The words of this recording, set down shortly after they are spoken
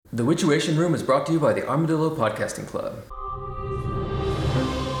The Witchuation Room is brought to you by the Armadillo Podcasting Club.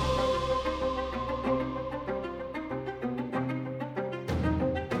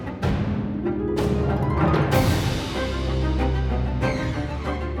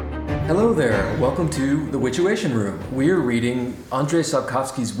 Hello there, welcome to The Witchuation Room. We're reading Andrzej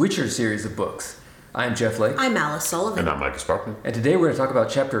Sapkowski's Witcher series of books. I'm Jeff Lake. I'm Alice Sullivan. And I'm Micah Sparkman. And today we're going to talk about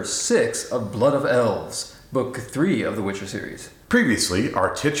Chapter 6 of Blood of Elves, Book 3 of the Witcher series. Previously,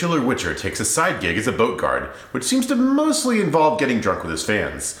 our titular Witcher takes a side gig as a boat guard, which seems to mostly involve getting drunk with his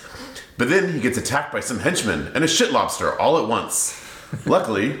fans. But then he gets attacked by some henchmen and a shit lobster all at once.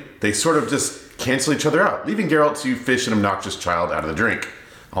 Luckily, they sort of just cancel each other out, leaving Geralt to fish an obnoxious child out of the drink.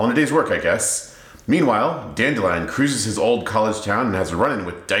 All in a day's work, I guess. Meanwhile, Dandelion cruises his old college town and has a run-in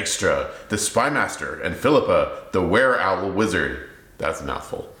with Dijkstra, the spymaster, and Philippa, the were-owl wizard. That's a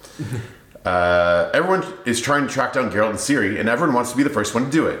mouthful. Everyone is trying to track down Geralt and Ciri, and everyone wants to be the first one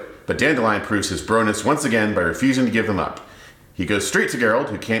to do it. But Dandelion proves his broness once again by refusing to give them up. He goes straight to Geralt,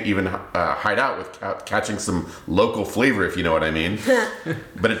 who can't even hide out without catching some local flavor, if you know what I mean.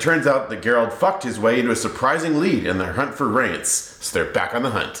 But it turns out that Geralt fucked his way into a surprising lead in their hunt for Rance, so they're back on the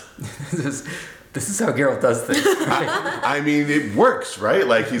hunt. This is how Geralt does things. Right? I mean, it works, right?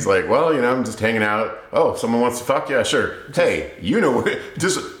 Like, he's like, well, you know, I'm just hanging out. Oh, someone wants to fuck? Yeah, sure. Hey, you know,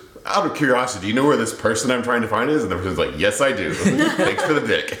 just out of curiosity, do you know where this person I'm trying to find is? And the person's like, yes, I do. Thanks for the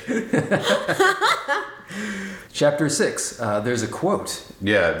dick. Chapter 6, there's a quote.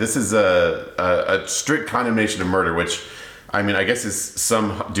 Yeah, this is a strict condemnation of murder, which, I mean, I guess is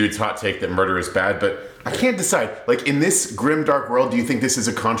some dude's hot take that murder is bad, but I can't decide. Like, in this grim, dark world, do you think this is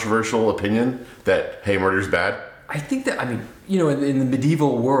a controversial opinion that, hey, murder's bad? I think that, I mean, you know, in the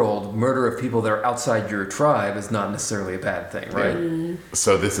medieval world, murder of people that are outside your tribe is not necessarily a bad thing, right? Yeah.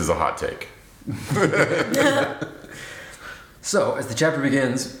 So this is a hot take. So, as the chapter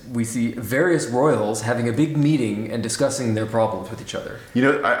begins, we see various royals having a big meeting and discussing their problems with each other. You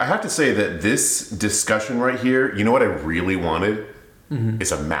know, I have to say that this discussion right here, you know what I really wanted? Mm-hmm.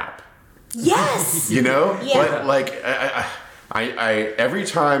 Is a map. Yes! You know? Yeah. Like I every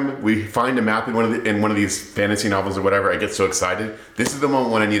time we find a map in one of these fantasy novels or whatever, I get so excited. This is the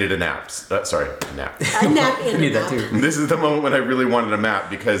moment when I needed a nap. A nap. A nap in I need that too. This is the moment when I really wanted a map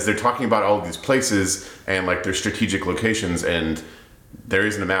because they're talking about all of these places and like their strategic locations, and there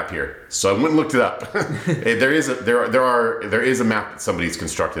isn't a map here. So I went and looked it up. there is a map that somebody's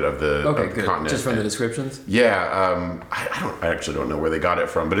constructed of the, okay, of the good. continent. Just from the descriptions? Yeah, I actually don't know where they got it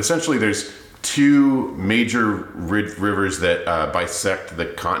from, but essentially there's two major rivers that bisect the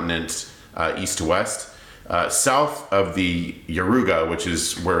continent east to west. South of the Yaruga, which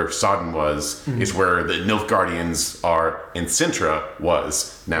is where Sodden was, is where the Nilfgaardians are, and Sintra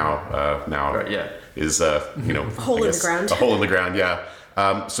was now. Right, yeah. Is you know, a hole in the ground. A hole in the ground,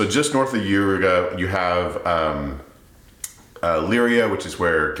 yeah. So just north of Yaruga, you have Lyria, which is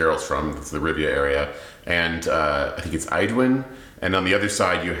where Geralt's from. It's the Rivia area, and I think it's Aedwin. And on the other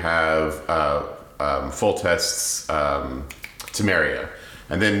side, you have Foltest's Temeria.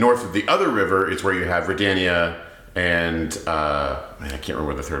 And then north of the other river is where you have Redania and I can't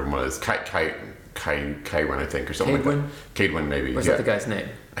remember what the third one was. Kairan, I think, or something like that. Cadwin, maybe. Or is that the guy's name?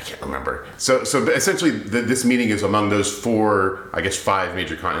 I can't remember. So essentially, this meeting is among those five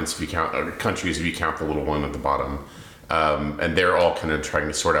major continents if you count countries if you count the little one at the bottom, and they're all kind of trying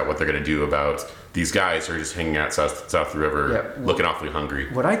to sort out what they're going to do about these guys who are just hanging out south the river, looking awfully hungry.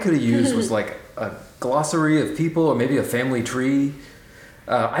 What I could have used was like a glossary of people, or maybe a family tree.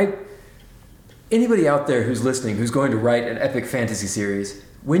 Anybody out there who's listening, who's going to write an epic fantasy series,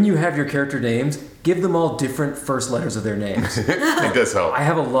 when you have your character names, give them all different first letters of their names. It does help. I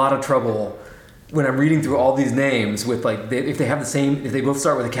have a lot of trouble when I'm reading through all these names with if they both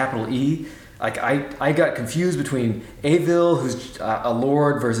start with a capital E. Like I got confused between Avil, who's a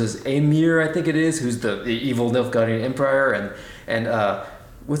lord, versus Aemir, I think it is, who's the evil Nilfgaardian Empire, and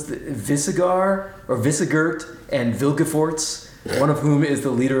what's the Visigar or Visigert and Vilgefortz, one of whom is the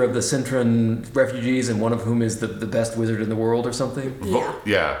leader of the Cintran refugees, and one of whom is the best wizard in the world or something. Voldemort.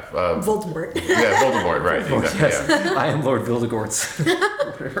 Yeah, Voldemort, right. Exactly, yes. Yeah. I am Lord Vildegortz.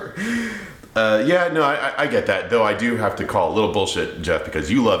 Whatever. I get that. Though I do have to call a little bullshit, Jeff,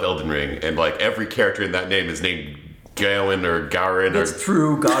 because you love Elden Ring, and like every character in that name is named Gawain or Gowrin. That's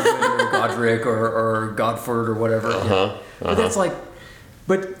true, Godwin or Godric or Godford or whatever. But that's like,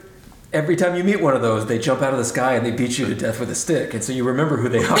 but every time you meet one of those, they jump out of the sky and they beat you to death with a stick, and so you remember who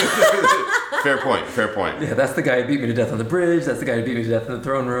they are. Fair point. Yeah, that's the guy who beat me to death on the bridge. That's the guy who beat me to death in the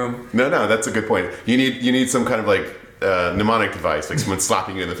throne room. No, that's a good point. You need some kind of like mnemonic device, like someone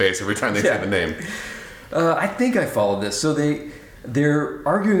slapping you in the face every time they say the name. I think I followed this. So they're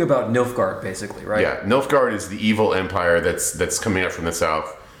arguing about Nilfgaard, basically, right? Yeah, Nilfgaard is the evil empire that's coming up from the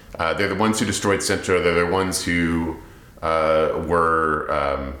south. They're the ones who destroyed Sintra. They're the ones who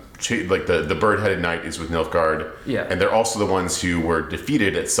were like the bird-headed knight is with Nilfgaard. Yeah. And they're also the ones who were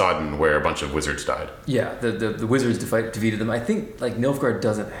defeated at Sodden, where a bunch of wizards died. Yeah, the wizards defeated them. I think like Nilfgaard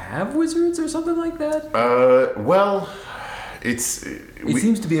doesn't have wizards or something like that. Well, it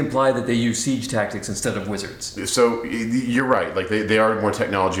seems to be implied that they use siege tactics instead of wizards. So you're right. Like they are more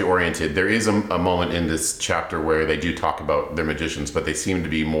technology oriented. There is a moment in this chapter where they do talk about their magicians, but they seem to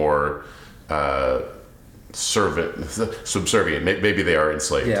be more subservient. Maybe they are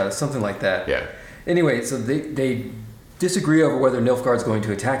enslaved. Yeah, something like that. Yeah. Anyway, so they disagree over whether Nilfgaard's going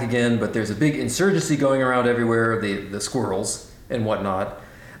to attack again, but there's a big insurgency going around everywhere. The squirrels and whatnot.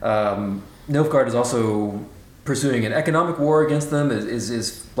 Nilfgaard is also pursuing an economic war against them,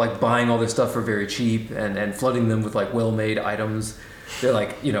 is like buying all their stuff for very cheap and flooding them with like well-made items. They're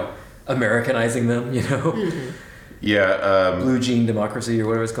like, Americanizing them, Mm-hmm. Yeah. Blue jean democracy or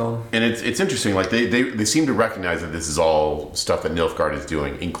whatever it's called. And it's interesting, like they seem to recognize that this is all stuff that Nilfgaard is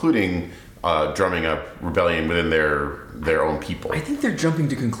doing, including drumming up rebellion within their own people. I think they're jumping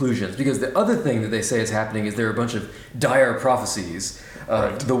to conclusions because the other thing that they say is happening is there are a bunch of dire prophecies.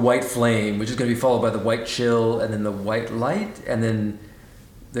 The white flame, which is going to be followed by the white chill, and then the white light, and then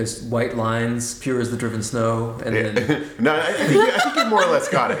there's white lines, pure as the driven snow, and then No, I think you more or less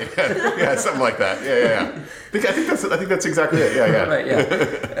got it. Yeah, something like that. Yeah. I think that's exactly it. Yeah. Right.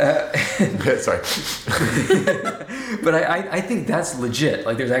 Yeah. Sorry. But I think that's legit.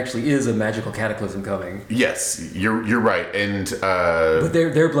 Like, there actually is a magical cataclysm coming. Yes, you're right, and but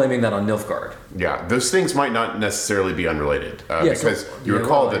they're blaming that on Nilfgaard. Yeah, those things might not necessarily be unrelated because you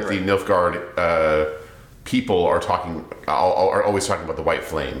recall that the right. Nilfgaard people are always talking about the White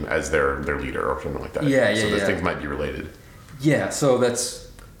Flame as their leader or something like that. So those things might be related. Yeah, so that's.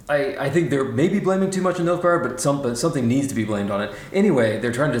 I think they're maybe blaming too much on Nilfgaard, but something needs to be blamed on it. Anyway,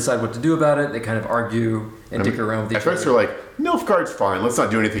 they're trying to decide what to do about it. They kind of argue and dick around with each other. At first they're like, Nilfgaard's fine, let's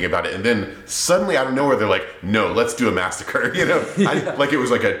not do anything about it. And then suddenly out of nowhere they're like, no, let's do a massacre. Like it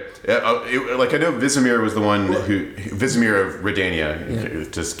was like I know Vizimir was the one Vizimir of Redania,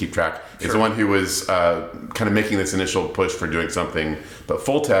 just keep track, is the one who was kind of making this initial push for doing something. But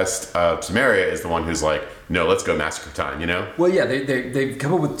Foltest of Temeria is the one who's like, no, let's go massacre time, Well, yeah, they've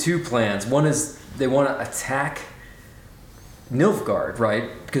come up with two plans. One is they want to attack Nilfgaard, right?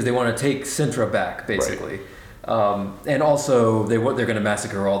 Because they want to take Sintra back, basically. Right. And also they're going to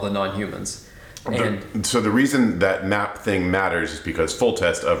massacre all the non-humans. So the reason that map thing matters is because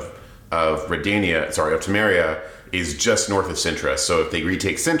Foltest of Temeria is just north of Sintra. So if they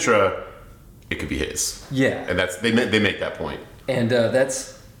retake Sintra, it could be his. Yeah. And they make that point. And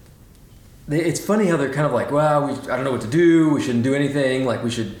it's funny how they're kind of like, well, I don't know what to do. We shouldn't do anything.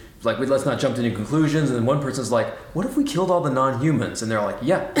 Let's not jump to any conclusions. And then one person's like, what if we killed all the non-humans? And they're like,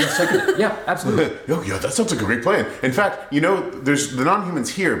 yeah, second it. Yeah, absolutely. Oh, yeah, that sounds like a great plan. In fact, there's the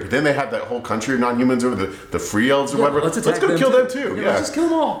non-humans here, but then they have that whole country of non-humans over the free elves or whatever. Let's go kill them too. Yeah. Let's just kill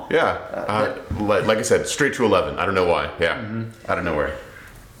them all. Yeah. Like I said, straight to 11. I don't know why. Yeah. Out of nowhere.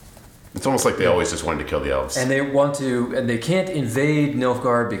 It's almost like they always just wanted to kill the elves. And they can't invade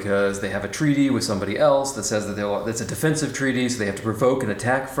Nilfgaard because they have a treaty with somebody else that says that it's a defensive treaty, so they have to provoke an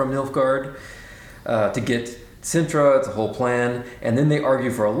attack from Nilfgaard to get Sintra. It's a whole plan. And then they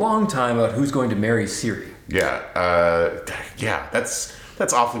argue for a long time about who's going to marry Ciri. Yeah.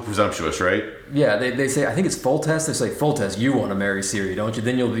 That's awfully presumptuous, right? Yeah, they say, I think it's Foltest. They say, Foltest, you want to marry Ciri, don't you?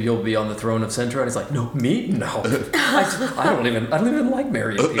 Then you'll be on the throne of Sintra. And it's like, no, me? No. I don't even like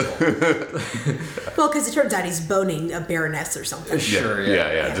marrying people. Well, because it turns out he's boning a baroness or something. Sure,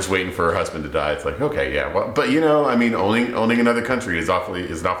 yeah. Just waiting for her husband to die. It's like, okay, yeah. Well, but owning another country is an awfully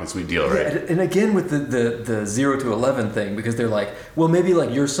sweet deal, right? Yeah, and again with the 0 to 11 thing, because they're like, well, maybe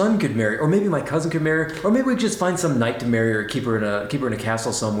like your son could marry, or maybe my cousin could marry, or maybe we could just find some knight to marry her, keep her in a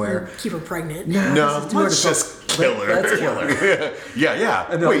castle somewhere. Keep her pregnant. No, let's just kill her. Let's kill her.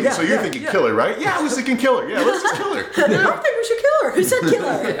 Yeah. Wait, so you're thinking kill her, right? Yeah, I was thinking kill her. Yeah, let's just kill her. I don't think we should kill her. Who said kill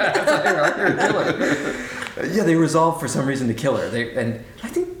her? Yeah, they resolved for some reason to kill her. And I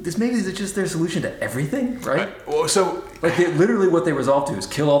think this maybe is just their solution to everything, right? Literally what they resolved to is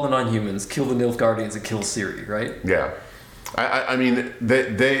kill all the non-humans, kill the Nilfgaardians, and kill Ciri, right? Yeah. I mean,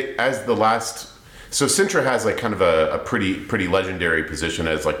 they as the last... So Sintra has like kind of a pretty legendary position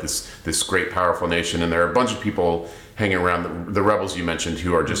as like this great powerful nation, and there are a bunch of people hanging around the rebels you mentioned,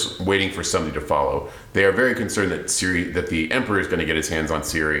 who are just waiting for somebody to follow. They are very concerned that the Emperor is going to get his hands on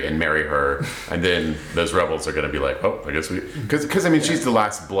Ciri and marry her, and then those rebels are going to be like, oh, I guess we, because I mean, she's the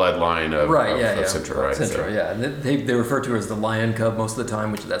last bloodline of Cintra, right? Cintra, yeah. And they refer to her as the Lion Cub most of the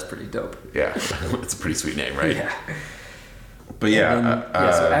time, which that's pretty dope. Yeah, it's a pretty sweet name, right? Yeah. But yeah,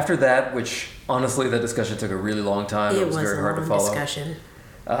 then, so after that, which honestly, that discussion took a really long time. It was very hard to follow. Discussion.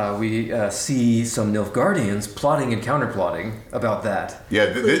 We see some Nilfgaardians plotting and counterplotting about that.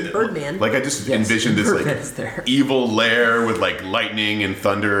 Yeah, Birdman. Like I just envisioned this like evil lair with like lightning and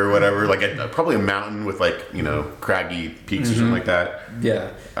thunder or whatever. Like probably a mountain with like craggy peaks or something like that.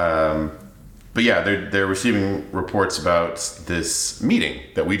 Yeah. But yeah, they're receiving reports about this meeting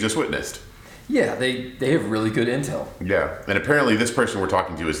that we just witnessed. Yeah, they have really good intel. Yeah, and apparently this person we're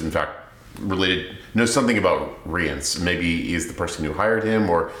talking to is in fact knows something about Rience. Maybe he's the person who hired him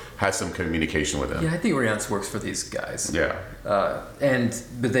or has some communication with him. Yeah, I think Rience works for these guys. Yeah. But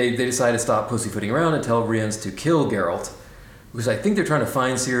they decide to stop pussyfooting around and tell Rience to kill Geralt, because I think they're trying to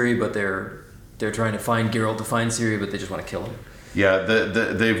find Ciri, but they're trying to find Geralt to find Ciri, but they just want to kill him. Yeah,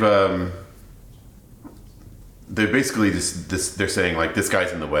 they've basically they're saying like this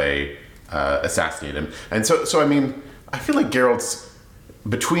guy's in the way, assassinate him. And so I mean, I feel like Geralt's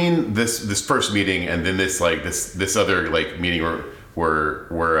between this first meeting and then this other like meeting we're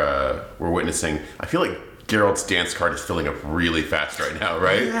witnessing. I feel like Geralt's dance card is filling up really fast right now,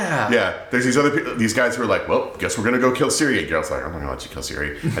 right? Yeah. There's these guys who are like, well, guess we're gonna go kill Ciri. And Geralt's like, I'm not gonna let you kill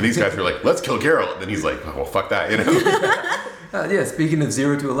Ciri. And these guys are like, let's kill Geralt. And then he's like, oh, well, fuck that, Yeah. Speaking of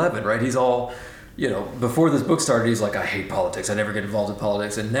 0 to 11, right? He's all, before this book started, he's like, I hate politics. I never get involved in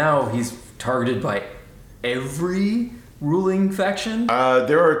politics. And now he's targeted by every ruling faction.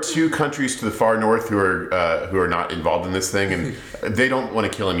 There are 2 countries to the far north who are not involved in this thing, and they don't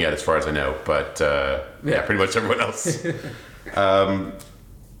want to kill him yet, as far as I know. But pretty much everyone else.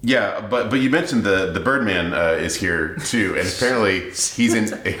 But you mentioned the Birdman is here too, and apparently he's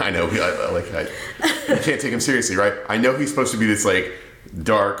in. I know, you can't take him seriously, right? I know he's supposed to be this like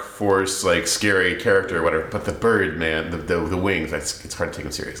dark force, like scary character or whatever, but the Birdman, the wings, it's hard to take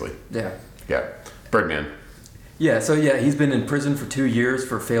him seriously. Yeah, Birdman. Yeah, so he's been in prison for 2 years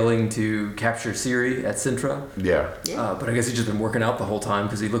for failing to capture Ciri at Cintra. Yeah. But I guess he's just been working out the whole time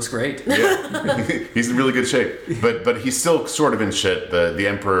because he looks great. Yeah. He's in really good shape. But he's still sort of in shit. The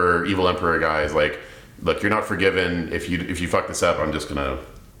emperor, evil emperor guy is like, look, you're not forgiven. If you fuck this up, I'm just going to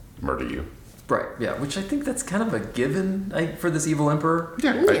murder you. Right, yeah, which I think that's kind of a given for this evil emperor.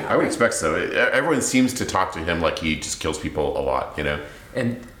 Yeah, I would expect so. Everyone seems to talk to him like he just kills people a lot,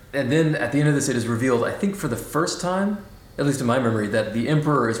 And then at the end of this, it is revealed, I think for the first time, at least in my memory, that the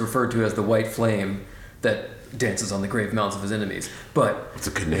Emperor is referred to as the White Flame that dances on the grave mounds of his enemies. But it's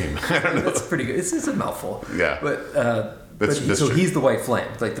a good name. I don't know. That's pretty good. It's a mouthful. Yeah. So he's the White Flame,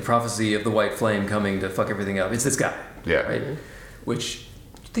 like the prophecy of the White Flame coming to fuck everything up. It's this guy. Yeah. Right? Which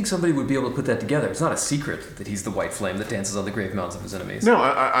I think somebody would be able to put that together. It's not a secret that he's the White Flame that dances on the grave mounds of his enemies. No,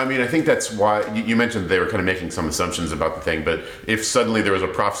 I mean, I think that's why you mentioned they were kind of making some assumptions about the thing, but if suddenly there was a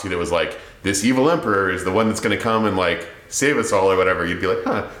prophecy that was like, this evil emperor is the one that's going to come and like save us all or whatever, you'd be like,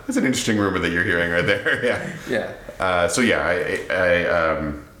 huh, that's an interesting rumor that you're hearing right there. Yeah.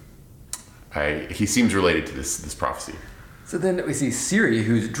 He seems related to this prophecy. So then we see Ciri,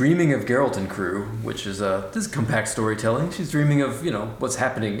 who's dreaming of Geralt and crew, which is this is compact storytelling. She's dreaming of what's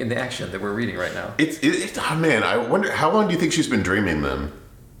happening in the action that we're reading right now. Oh man, I wonder how long do you think she's been dreaming them?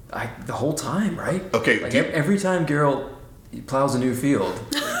 The whole time, right? Okay. Every time Geralt plows a new field.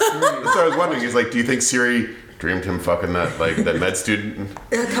 That's what I was wondering. Is like, do you think Ciri dreamed him fucking that med student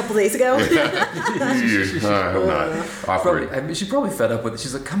a couple days ago? I hope not. Awkward. She's probably fed up with it.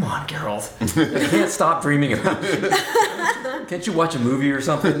 She's like, come on, Geralt. I can't stop dreaming about it. Can't you watch a movie or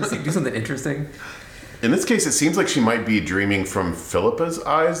something? Do something interesting. In this case, it seems like she might be dreaming from Philippa's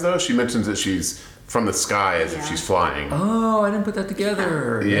eyes, though. She mentions that she's from the sky as if she's flying. Oh, I didn't put that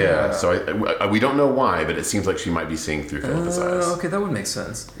together. Yeah. So we don't know why, but it seems like she might be seeing through Philippa's eyes. Okay, that would make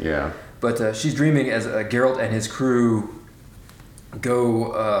sense. Yeah. But she's dreaming as Geralt and his crew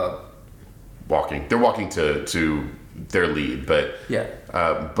go... walking. They're walking to their lead, but... Yeah.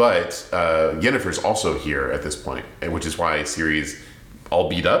 But Yennefer's also here at this point, which is why Ciri's all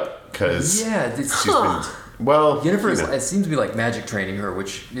beat up, because she's been... Well, Yennefer it seems to be like magic training her,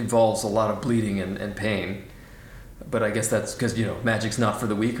 which involves a lot of bleeding and pain. But I guess that's because, magic's not for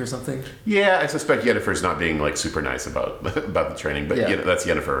the weak or something. Yeah, I suspect Yennefer's not being like super nice about the training, but that's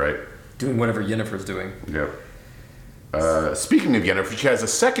Yennefer, right? Doing whatever Yennefer's doing. Yep. Speaking of Yennefer, she has a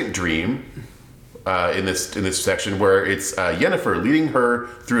second dream in this section where it's Yennefer leading her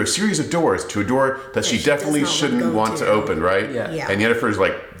through a series of doors to a door that she definitely shouldn't want to open, right? Yeah. And Yennefer's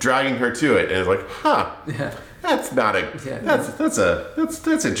like dragging her to it, and it's like, Yeah. that's not a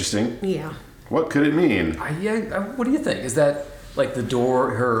that's interesting. Yeah. What could it mean? What do you think? Is that like the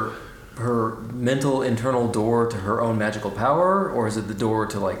door, her mental internal door to her own magical power, or is it the door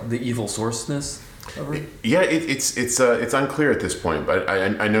to like the evil sourceness of her? Yeah, it's unclear at this point, but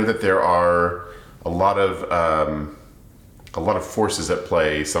I know that there are a lot of forces at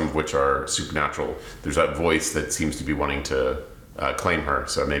play, some of which are supernatural. There's that voice that seems to be wanting to claim her,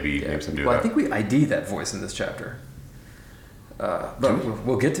 so maybe some do that. I think we ID that voice in this chapter. But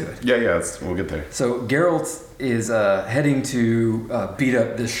we'll get to it. Yeah, we'll get there. So Geralt is heading to beat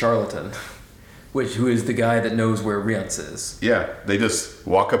up this charlatan, who is the guy that knows where Rience is. Yeah, they just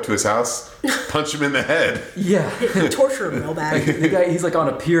walk up to his house, punch him in the head. Yeah, Torture him real bad. the guy, he's like on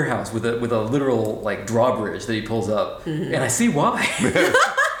a pier house with a literal like drawbridge that he pulls up, and I see why.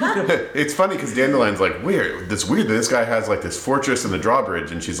 It's funny because Dandelion's like, weird. It's weird that this guy has like this fortress and the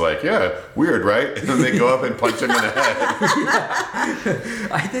drawbridge, and she's like, yeah, weird, right? And then they go up and punch him in the head.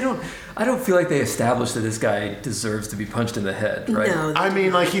 I don't feel like they established that this guy deserves to be punched in the head, right? No. I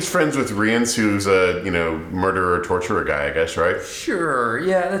mean, like he's friends with Rience, who's a murderer, torturer guy, I guess, right? Sure,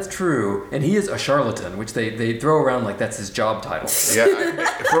 yeah, that's true. And he is a charlatan, which they throw around like that's his job title. Yeah,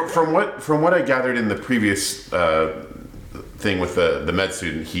 from what I gathered in the previous thing with the med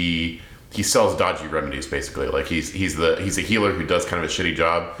student, he sells dodgy remedies basically. Like he's a healer who does kind of a shitty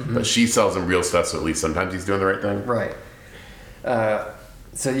job, but she sells him real stuff, so at least sometimes he's doing the right thing. Right.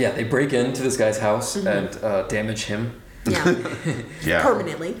 So yeah, they break into this guy's house and damage him. Yeah. Yeah.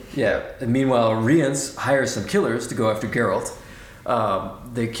 Permanently. Yeah. And meanwhile, Rience hires some killers to go after Geralt.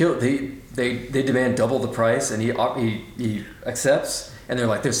 They demand double the price, and he accepts. And they're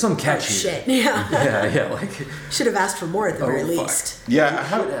like, "There's some catch here." Shit. Yeah. Yeah. Like, Should have asked for more at the very fuck. least.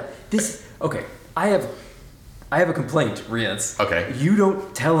 Yeah. Okay. I have a complaint, Rience. Okay. You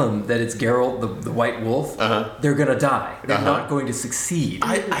don't tell him that it's Geralt, the White Wolf. They're gonna die. They're not going to succeed.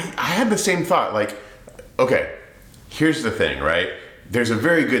 I had the same thought. Like, okay, here's the thing, right? There's a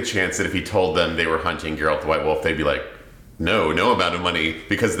very good chance that if he told them they were hunting Geralt the White Wolf, they'd be like, no amount of money,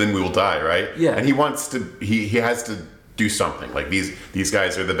 because then we will die, right? Yeah. And he wants to. He has to do something. Like these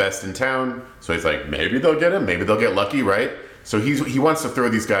guys are the best in town, so he's like, maybe they'll get him, maybe they'll get lucky, right? So he wants to throw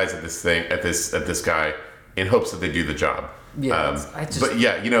these guys at this thing, at this guy, in hopes that they do the job. Yeah, but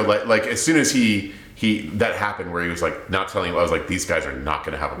yeah, like as soon as he that happened where he was like not telling him, I was like, these guys are not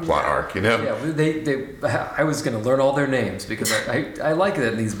going to have a plot arc, you know? Yeah, I was going to learn all their names because I like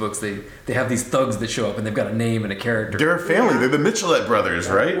that in these books they have these thugs that show up and they've got a name and a character. They're a family. They're the Michelet brothers,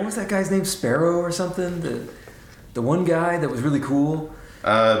 right? What was that guy's name? Sparrow or something? The one guy that was really cool.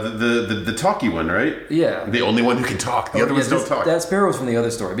 The talky one, right? Yeah. The only one who can talk. The other ones don't talk. That Sparrow's from the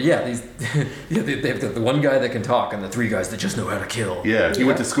other story. But yeah, they have the one guy that can talk and the three guys that just know how to kill. Yeah, he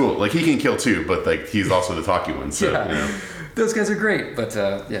went to school. Like, he can kill too, but like he's also the talky one. So, Those guys are great, but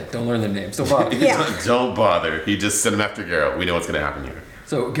don't learn their names. Don't bother. Don't bother. He just sent him after Geralt. We know what's going to happen here.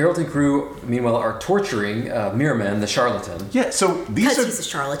 So Geralt and crew, meanwhile, are torturing Mirman, the charlatan. Yeah, so He's a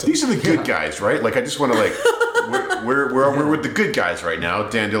charlatan. These are the good guys, right? Like, I just want to like, we're with the good guys right now.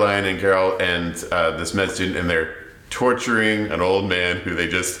 Dandelion and Geralt and this med student, and they're torturing an old man who they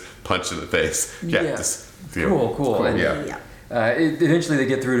just punched in the face. Cool. And, Yeah. Eventually, they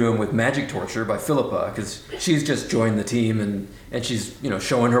get through to him with magic torture by Philippa because she's just joined the team and she's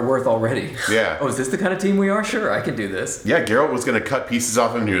showing her worth already. Yeah. Oh, is this the kind of team we are? Sure, I can do this. Yeah, Geralt was going to cut pieces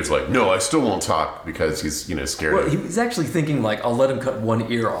off him, and he was like, "No, I still won't talk," because he's scared. Well, he's actually thinking like, I'll let him cut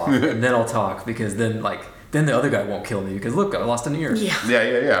one ear off and then I'll talk because then the other guy won't kill me because look, I lost an ear.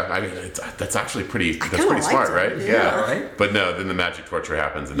 Yeah. I mean, that's actually pretty smart, right? Yeah, right. But no, then the magic torture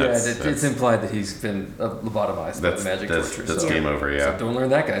happens, and it's implied that he's been lobotomized by the magic torture. That's game over. Yeah. So don't learn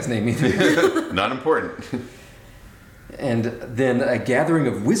that guy's name either. Not important. And then a gathering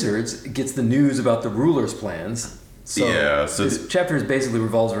of wizards gets the news about the ruler's plans. So this chapter basically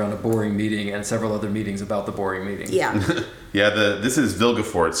revolves around a boring meeting and several other meetings about the boring meeting. Yeah. This is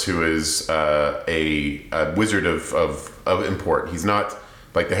Vilgefortz, who is a wizard of import. He's not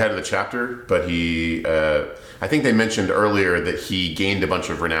like the head of the chapter, but he. I think they mentioned earlier that he gained a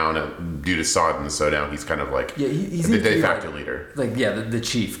bunch of renown due to Sodden, so now he's kind of like he's the de facto leader. Like the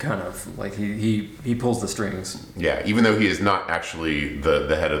chief, kind of like he pulls the strings. Yeah, even though he is not actually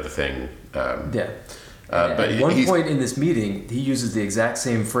the head of the thing. At one point in this meeting, he uses the exact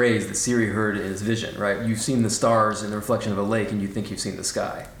same phrase that Ciri heard in his vision, right? You've seen the stars in the reflection of a lake, and you think you've seen the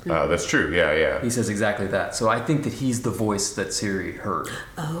sky. That's true. Yeah. He says exactly that. So I think that he's the voice that Ciri heard.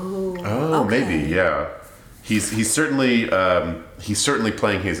 Oh, okay. Maybe, yeah. He's certainly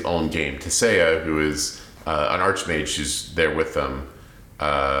playing his own game. Tisea, who is an archmage who's there with them,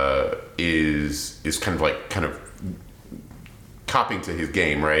 is kind of copying to his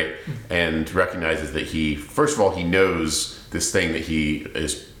game, right? And recognizes that first of all, he knows this thing that he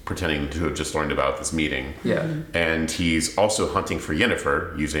is pretending to have just learned about this meeting. Yeah. And he's also hunting for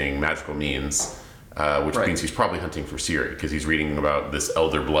Yennefer using magical means, which means he's probably hunting for Ciri because he's reading about this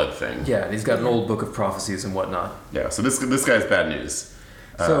elder blood thing. Yeah, and he's got an old book of prophecies and whatnot. Yeah, so this guy's bad news.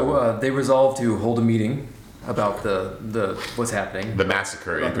 So they resolve to hold a meeting about the what's happening. The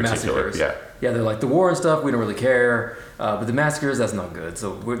massacre in the particular. massacres. Yeah. Yeah, they're like, the war and stuff, we don't really care. But the massacres, that's not good.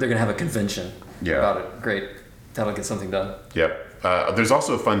 So they're going to have a convention about it. Great. That'll get something done. Yep. There's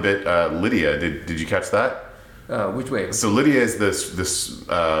also a fun bit. Lydia, did you catch that? Which way? So Lydia is this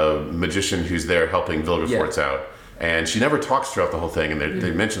magician who's there helping Vilgefortz out. And she never talks throughout the whole thing. And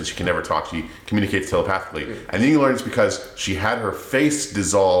they mention she can never talk. She communicates telepathically. And then you learn it's because she had her face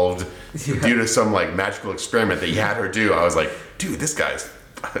dissolved due to some magical experiment that he had her do. I was like, dude, this guy's...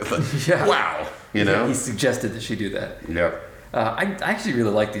 wow. You know? Yeah, he suggested that she do that. Yep. I actually really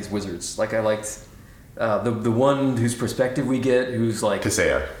like these wizards. I liked the one whose perspective we get, who's like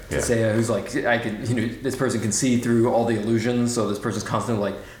Tisea. Tisea, who's like, I can, this person can see through all the illusions, so this person's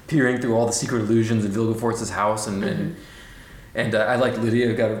constantly peering through all the secret illusions in Vilgefortz's house, and I like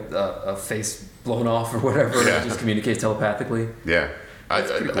Lydia, got a face blown off or whatever, and just communicates telepathically. Yeah.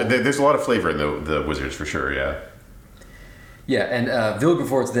 Cool. There's a lot of flavor in the wizards for sure. Yeah. Yeah, and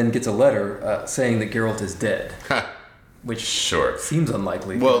Vilgefortz then gets a letter saying that Geralt is dead. Which seems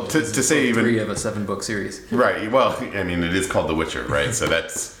unlikely. Well, to say even 3 of a 7-book series. Right. Well, I mean, it is called The Witcher, right? So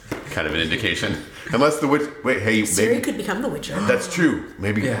that's kind of an indication. Unless the Witcher... Wait, hey... Ciri could become The Witcher. That's true.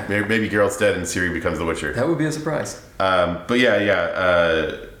 Maybe Geralt's dead and Ciri becomes The Witcher. That would be a surprise. But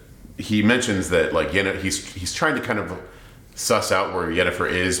he mentions that, he's trying to kind of suss out where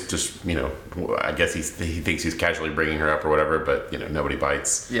Yennefer is. Just, I guess he thinks he's casually bringing her up or whatever, but, nobody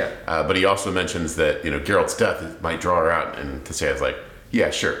bites. Yeah. But he also mentions that, Geralt's death might draw her out. And Tisea's like,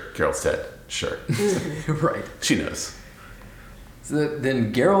 yeah, sure, Geralt's dead. Sure. Right. She knows. So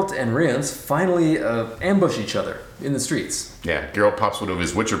then Geralt and Rience finally ambush each other in the streets. Yeah, Geralt pops one of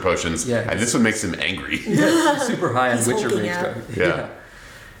his Witcher potions, and this one makes him angry. Yeah, super high on Witcher range. Yeah.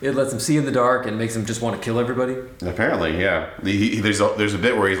 It lets him see in the dark and makes him just want to kill everybody. Apparently, yeah. There's a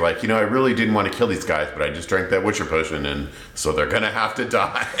bit where he's like, I really didn't want to kill these guys, but I just drank that Witcher potion, and so they're going to have to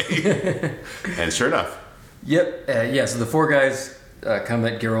die. And sure enough. Yep. So the 4 guys come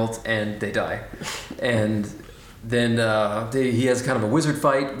at Geralt, and they die. And then he has kind of a wizard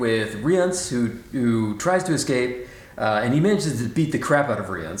fight with Rience, who tries to escape, and he manages to beat the crap out of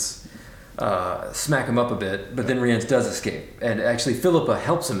Rience. Smack him up a bit, but then Rience does escape. And actually, Philippa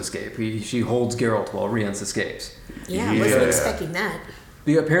helps him escape. She holds Geralt while Rience escapes. Yeah, I wasn't expecting that.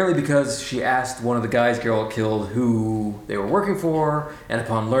 Apparently because she asked one of the guys Geralt killed who they were working for, and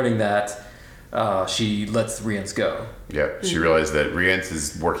upon learning that, she lets Rience go. Yeah, she realized that Rience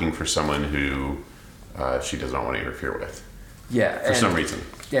is working for someone who she does not want to interfere with. Yeah. For some reason.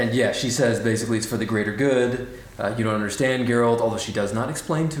 And she says basically it's for the greater good. You don't understand Geralt, although she does not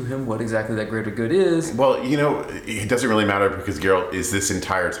explain to him what exactly that greater good is. Well, it doesn't really matter because Geralt is this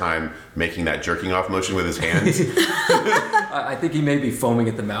entire time making that jerking off motion with his hands. I think he may be foaming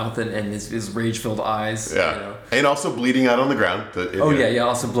at the mouth and his rage-filled eyes. Yeah. And also bleeding out on the ground.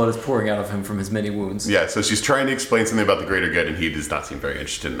 Also blood is pouring out of him from his many wounds. Yeah, so she's trying to explain something about the greater good, and he does not seem very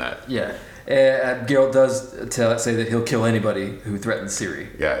interested in that. Yeah. Geralt does say that he'll kill anybody who threatens Ciri.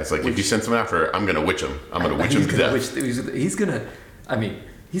 Yeah, it's like, if you send someone after her, I'm going to witch him. I'm going to witch him to death. He's going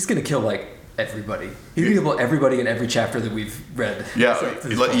to kill, everybody. He's going to kill everybody in every chapter that we've read. Yeah,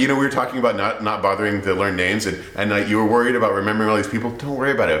 we were talking about not bothering to learn names, and you were worried about remembering all these people. Don't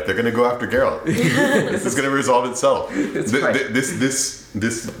worry about it. If they're going to go after Geralt, this is going to resolve itself.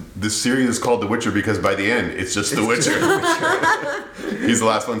 This series is called The Witcher because by the end, it's just The Witcher. He's the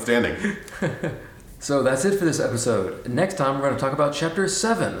last one standing. So that's it for this episode. Next time, we're going to talk about Chapter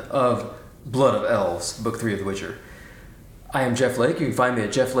 7 of Blood of Elves, Book 3 of The Witcher. I am Jeff Lake. You can find me at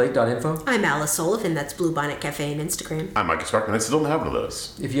jefflake.info. I'm Alice Sullivan. That's Bluebonnet Cafe and Instagram. I'm Micah Sparkman. I still don't have one of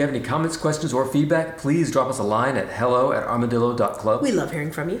those. If you have any comments, questions, or feedback, please drop us a line at hello@armadillo.club. We love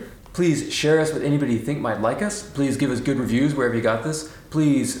hearing from you. Please share us with anybody you think might like us. Please give us good reviews wherever you got this.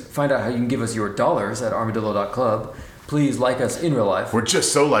 Please find out how you can give us your dollars at armadillo.club. Please like us in real life. We're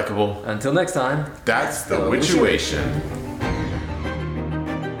just so likable. Until next time. That's the Witchuation.